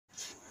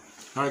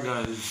Hi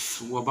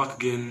guys, we're back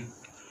again.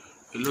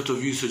 A lot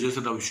of you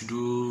suggested that we should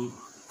do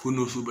Who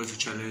Knows Who Better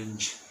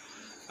challenge,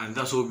 and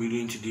that's what we're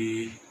doing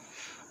today.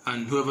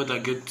 And whoever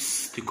that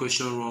gets the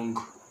question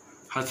wrong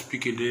has to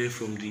pick a day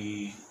from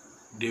the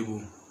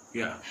table.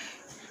 Yeah.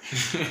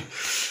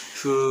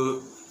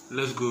 So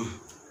let's go.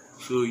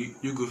 So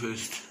you go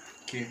first.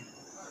 Okay.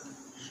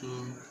 So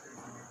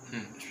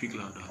Speak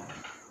louder.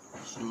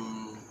 so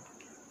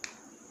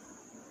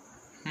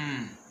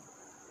I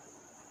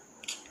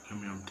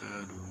mean, I'm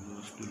tired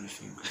of just do this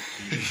thing.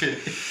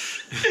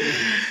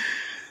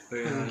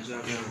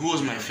 who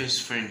was my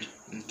first friend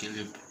in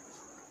Caleb?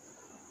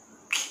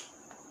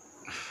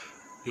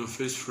 Your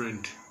first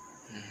friend,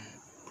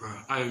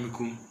 bruh. I am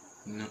Mikum.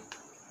 No.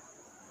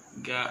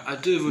 Guy, I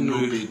don't even know.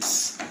 No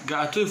bits.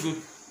 Guy, I don't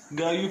even.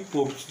 Guy, you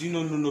popped. Do you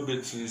not know no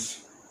bets since?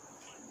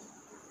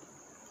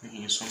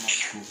 In summer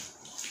school.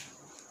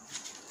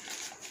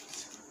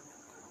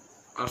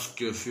 Ask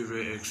your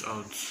favorite ex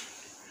out.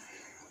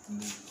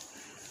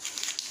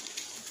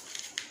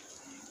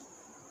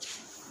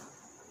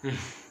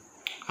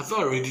 I thought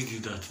I already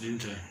did that,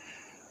 didn't I?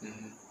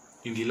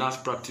 In the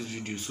last practice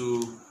video,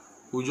 so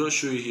we'll just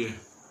show you here.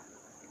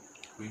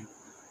 Wait.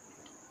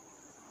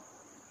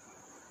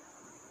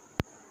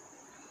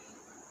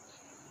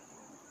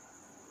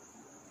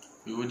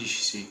 Wait, what did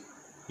she say?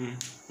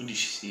 What did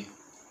she say?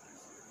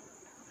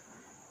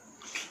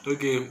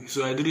 Okay,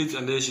 so I did it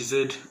and then she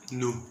said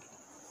no.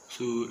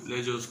 So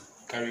let's just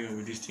carry on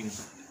with this thing.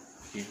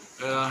 Okay.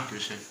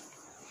 Question.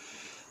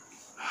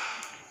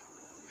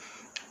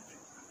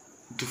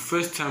 The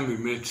first time we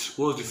met,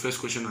 what was the first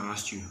question I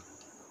asked you?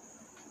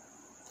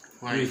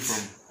 Where are you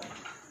from?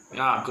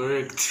 Yeah,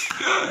 correct.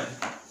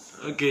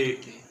 Okay.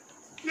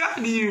 Yeah,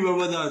 do you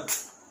remember that?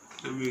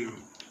 Let me.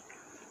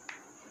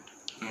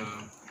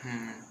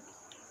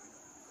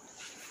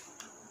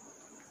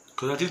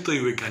 Because I just thought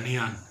you were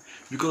Ghanaian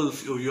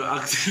because of your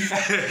accent.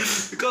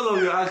 Because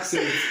of your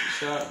accent.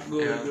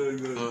 Go.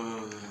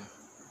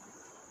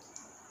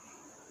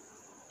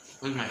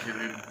 What's my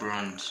favorite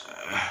brand?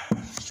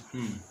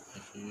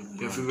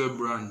 Your favorite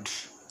brand?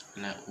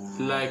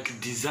 Like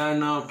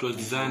designer plus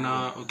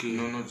designer. Okay.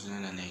 No, not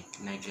designer. Like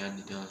Nike,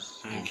 Adidas,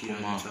 Nike,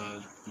 Puma,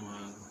 Adidas,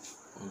 Puma.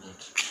 all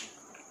that.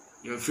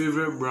 Your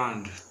favorite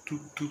brand?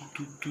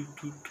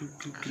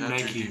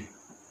 Nike.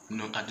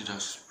 No,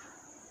 Adidas.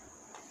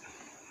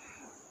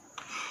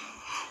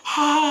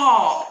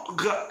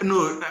 God,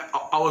 no,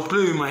 I was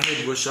playing with my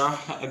head, but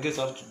I guess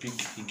I have to pick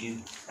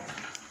again.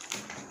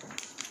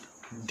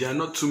 There are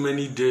not too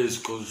many days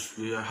because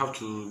we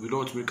don't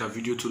want to make a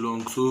video too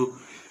long. So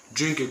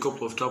drink a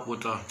cup of tap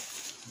water.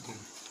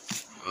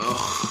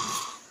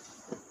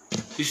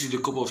 This is the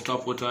cup of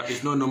tap water.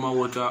 It's not normal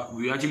water.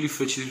 We actually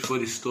fetch it for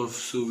the stuff,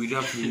 so we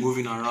don't have to be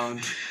moving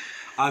around.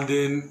 And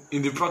then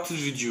in the practice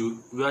video,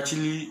 we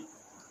actually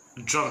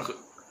drank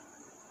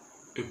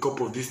a cup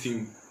of this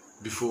thing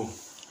before.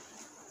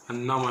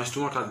 And now my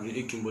stomach has been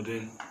aching, but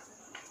then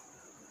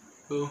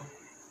you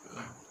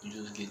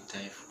just get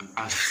typhoid.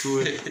 I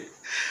swear.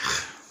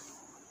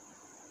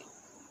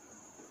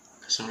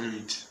 Swallow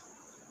it.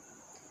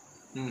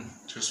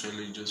 Just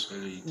swallow it.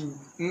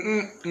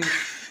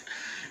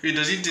 Wait,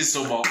 does it taste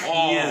sober?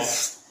 Oh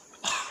Yes.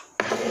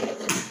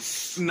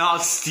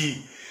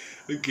 Nasty.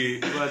 Okay,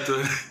 but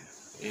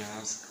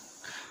yes.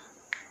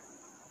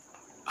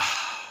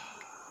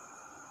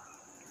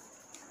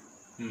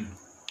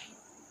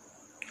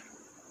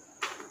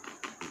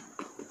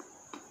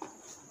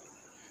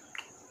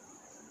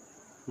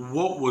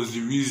 What was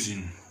the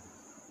reason?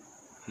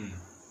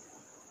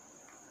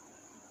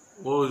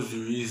 What was the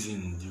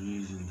reason? The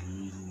reason.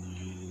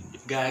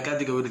 Guy, I can't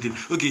think of anything.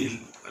 Okay,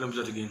 let me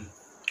start again.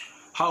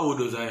 How old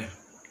was I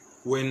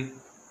when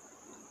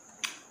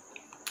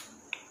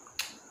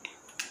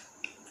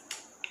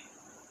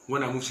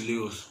I moved to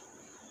Lagos?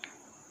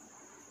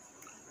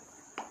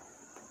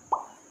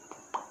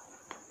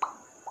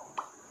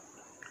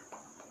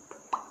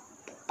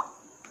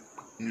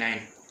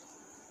 Nine.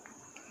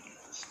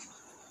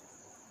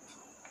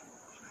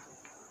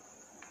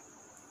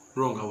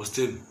 Wrong, I was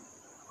 10.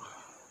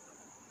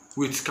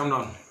 Wait, calm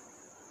down.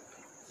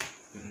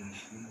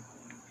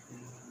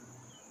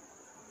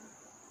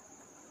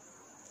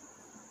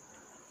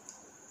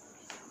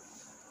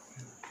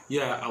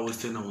 Yeah, I was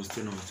 10.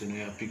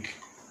 Yeah, pick.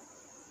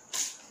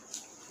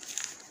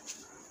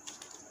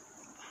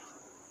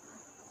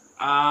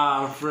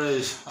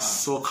 Fresh.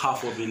 Suck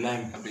half of the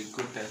lime. I'll be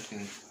good that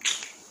thing.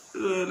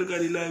 Look at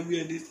the lime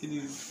here. This thing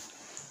is.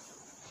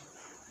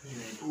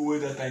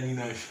 Where's that tiny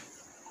knife?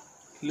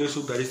 Let's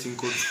hope that this thing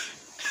cuts.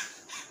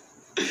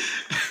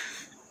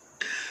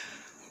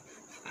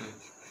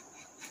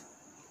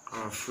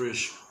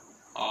 Fresh.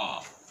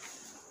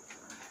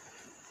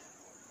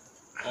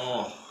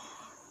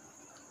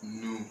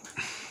 No.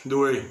 Don't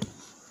worry.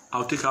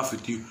 I'll take half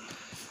with you.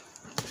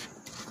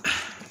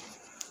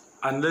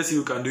 And let's see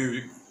who can do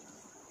it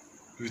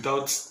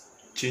without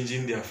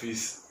changing their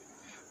face.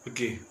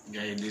 Okay.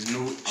 Yeah, there's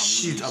no.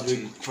 Shit, I've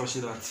been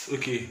crushing that.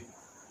 Okay.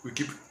 We're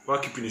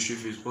keeping a straight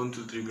face. 1,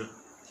 2, 3, go.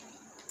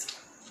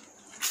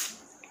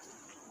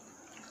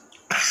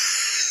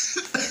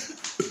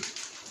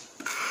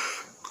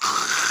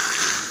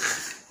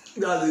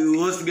 That's the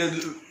worst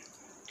thing.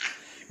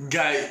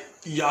 Guy,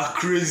 you're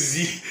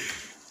crazy.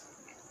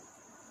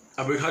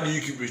 I mean, how do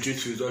you keep a straight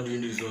face without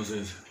doing this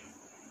nonsense?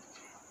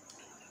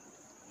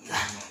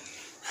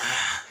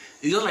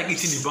 It's just like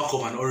eating the back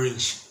of an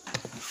orange.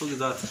 What is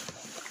that?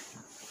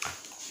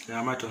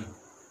 Yeah, my turn.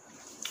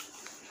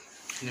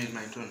 No, it's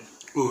my turn.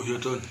 Oh, your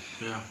turn.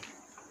 Yeah.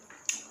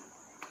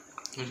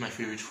 What's my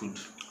favorite food?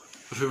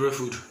 Your favorite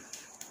food?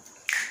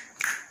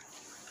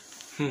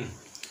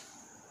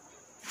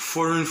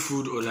 Foreign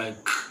food or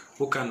like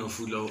what kind of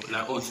food?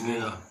 Like all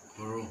together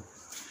or raw?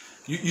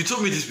 You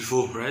told me this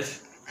before, right?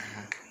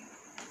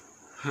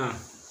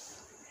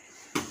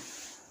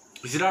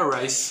 Is it that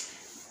rice,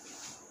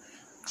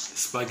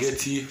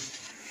 spaghetti,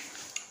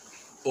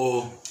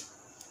 or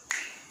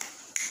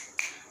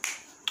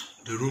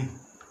the room?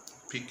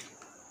 Pick.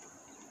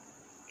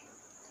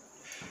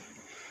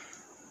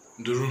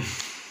 The room.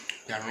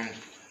 Yeah, room.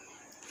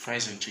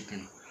 Fries and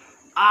chicken.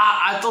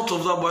 I thought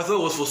of that, but I thought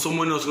it was for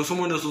someone else. Because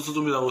someone else also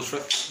told me that was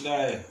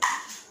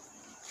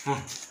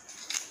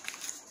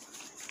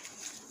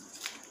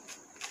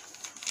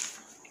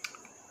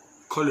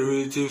Call a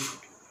relative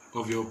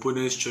of your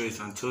opponent's choice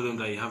and tell them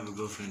that you have a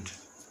girlfriend.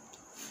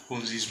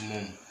 Fonzie's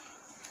mom.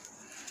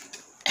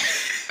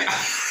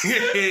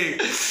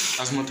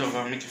 As As much as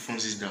I make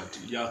Fonzie's dad.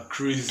 you're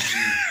crazy.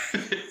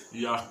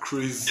 You're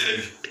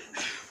crazy.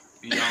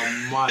 You're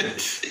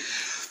mad.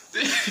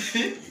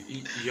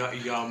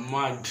 You're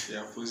mad.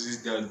 Yeah, Fonzie's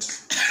dad.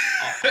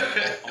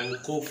 I will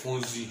call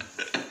Fonzie.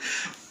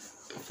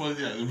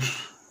 Fonzie.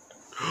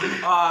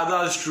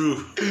 That's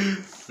true.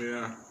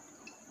 Yeah.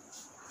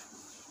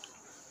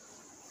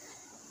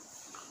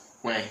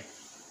 Why?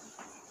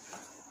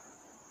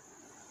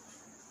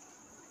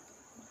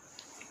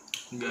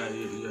 Yeah.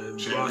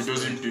 He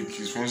doesn't pick.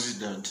 He's Fonzie's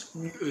dad.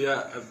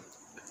 Yeah.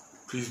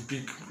 Please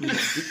pick.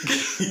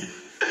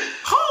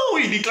 Oh,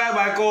 he declined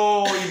my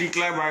call.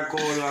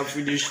 I'm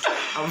finished.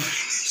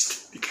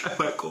 Decline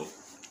my call.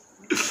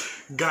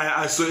 Guy,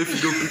 I swear if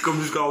you don't pick up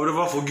this guy, I will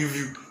never forgive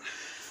you.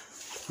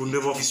 Will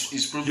never.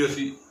 It's probably. Yes.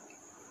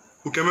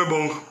 Okay, my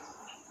bong.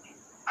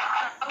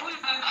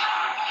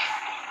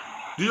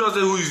 Do you just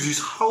say who is this?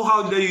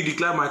 How dare you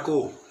decline my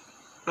call?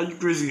 Are you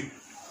crazy?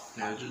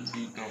 Yeah, I just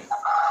beat now.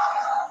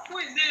 Who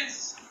is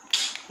this?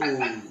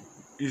 Oh,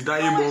 is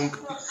that a bong?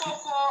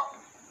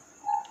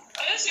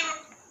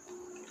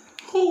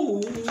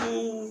 Oh,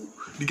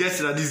 the guy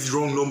said that this is the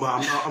wrong number.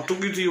 I'm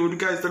talking to you. The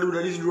guy is telling me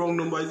that this is the wrong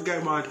number. This guy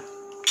mad.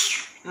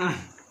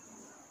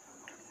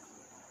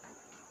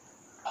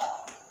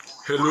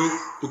 Hello,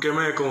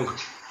 Ukeme Kong.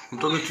 I'm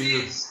talking to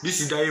you. This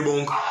is Daye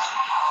Bong.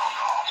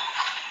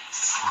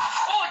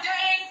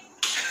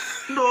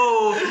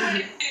 Oh,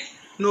 dang!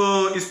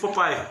 No, it's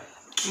Popeye.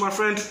 My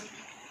friend,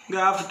 I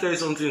have to tell you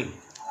something.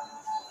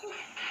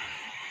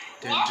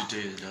 Tell him to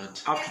tell his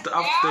dad. I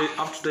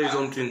have to tell you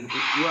something.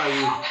 Where are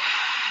you?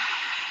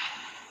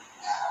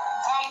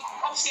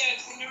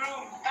 Upstairs in the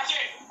room. That's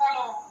it.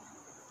 Hello.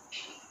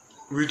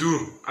 We do.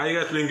 Are you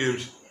guys playing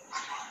games?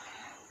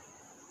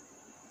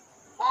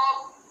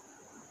 Well,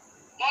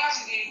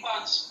 that's the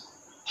bunch.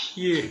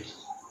 Yeah.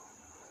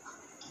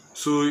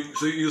 So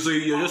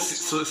you're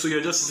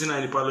just sitting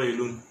in the parlor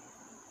alone.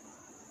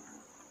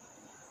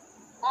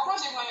 Well,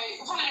 what's it going?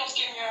 It's only just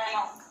came here right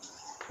now.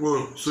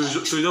 Well, so it's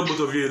just both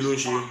of you alone,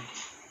 Shane.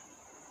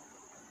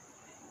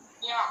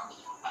 Yeah.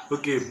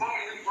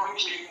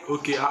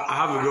 Okay, I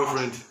have a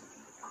girlfriend.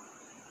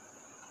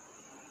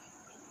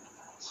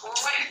 Well,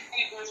 where is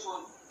the first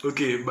one?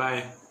 Okay,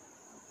 bye.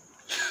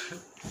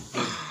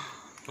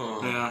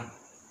 Oh. Yeah.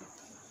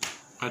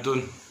 I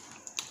don't.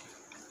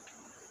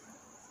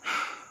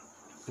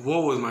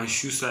 What was my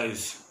shoe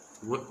size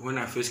when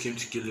I first came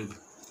to Caleb?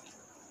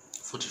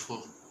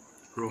 44.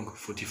 Wrong.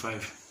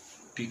 45.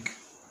 Pick.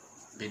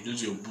 They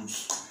lose your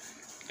boots.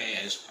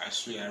 I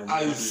swear.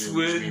 I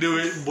swear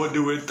they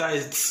were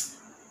tight.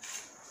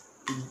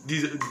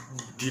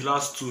 The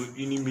last two,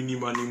 ini mini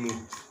manimo.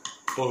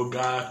 Oh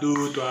God, I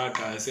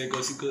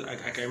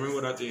can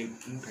remember that thing.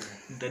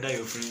 That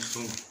your friend's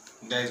song.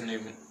 That is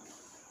name.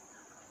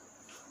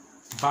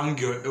 Bang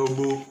your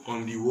elbow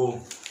on the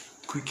wall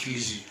quickly.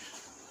 Easy.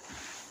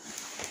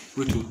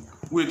 Wait.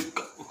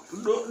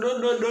 No.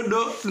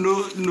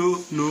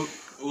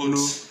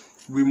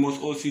 We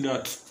must all see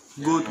that.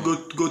 Go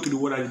to the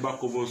one at the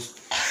back of us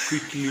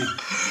quickly.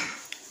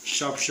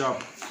 Sharp.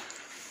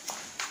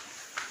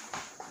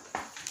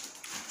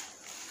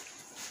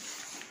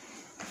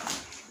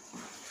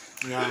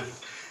 Yeah.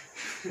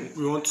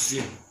 We want to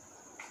see.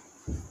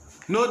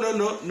 No.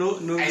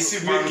 I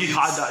see Make it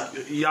harder.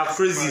 You're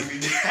crazy.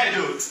 I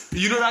don't.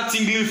 You know that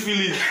tingling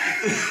feeling?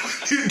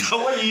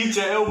 That when you hit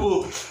your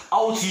elbow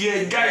out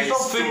here, guys,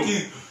 stop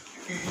faking.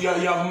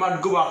 You're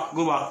mad. Go back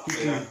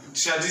quickly. Yeah.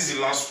 This is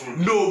the last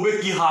one. No,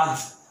 make it hard.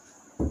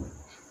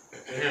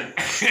 Yeah.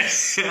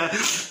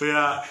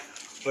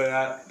 Yeah,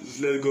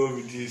 let's go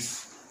with this.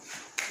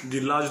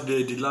 The last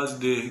day,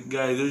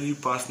 guys, already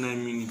past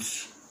 9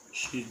 minutes.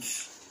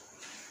 Shit.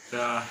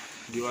 Yeah,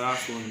 the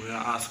last one, we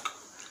are asked.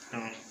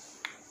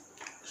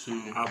 So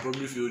I'll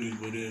probably feel it,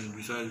 but then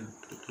besides,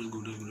 let's go.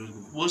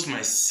 what's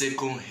my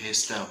second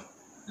hairstyle?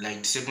 Like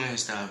the second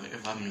hairstyle I've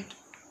ever made.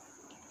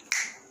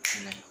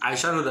 Like, I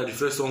shall know that the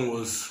first one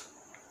was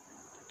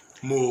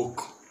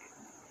Mohawk.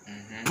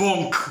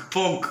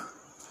 Punk.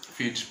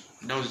 fit.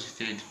 That was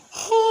the third.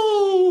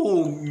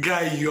 Oh,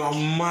 guy, you are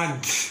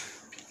mad.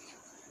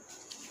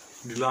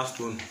 The last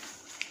one.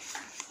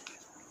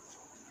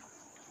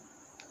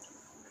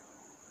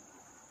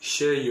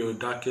 Share your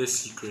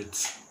darkest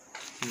secrets.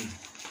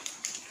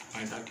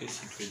 My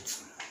darkest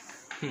secrets.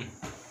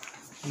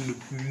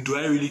 Do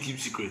I really keep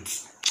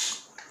secrets?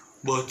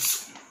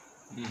 But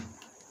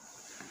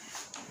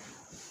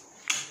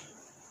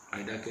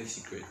my darkest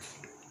secrets.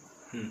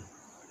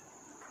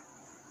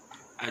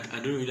 I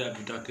don't really have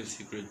the darkest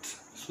secrets.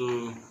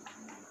 So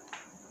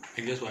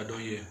I guess we're done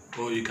here.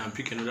 Or you can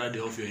pick another day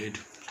off your head.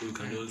 So we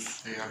can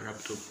just wrap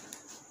it up.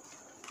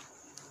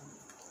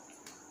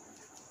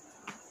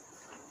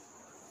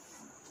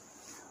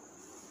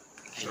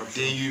 I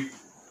dare you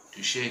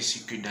to share a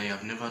secret that you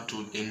have never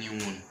told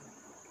anyone.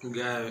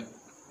 Guy.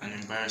 An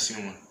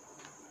embarrassing one.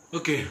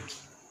 Okay.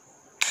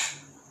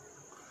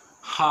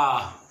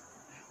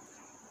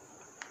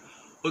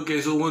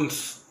 Okay, so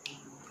once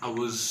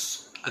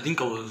I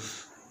think I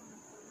was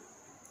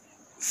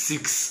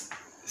 6,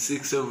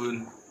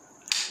 7.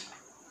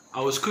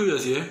 I was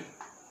curious, yeah?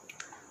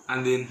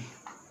 And then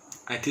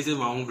I tasted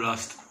my own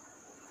blast.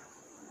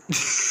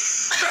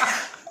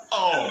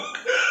 Oh!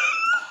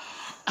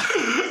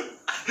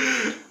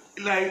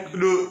 Like,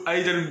 no,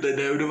 I tell him that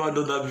I've never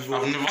done that before.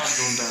 I've never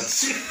done that.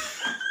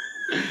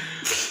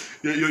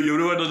 You've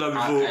never done that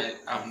before?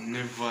 I've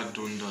never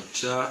done that.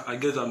 Sure, I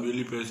guess I'm the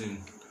only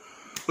person.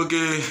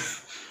 Okay,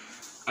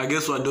 I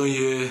guess we're done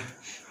here.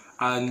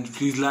 And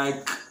please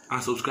like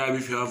and subscribe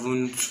if you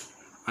haven't,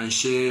 and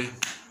share.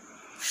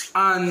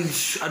 And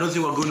I don't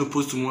think we're going to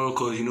post tomorrow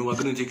because, you know, we're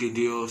going to take a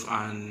day off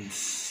and,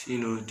 you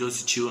know,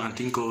 just chill and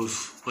think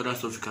of other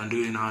stuff we can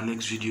do in our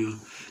next video.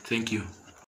 Thank you.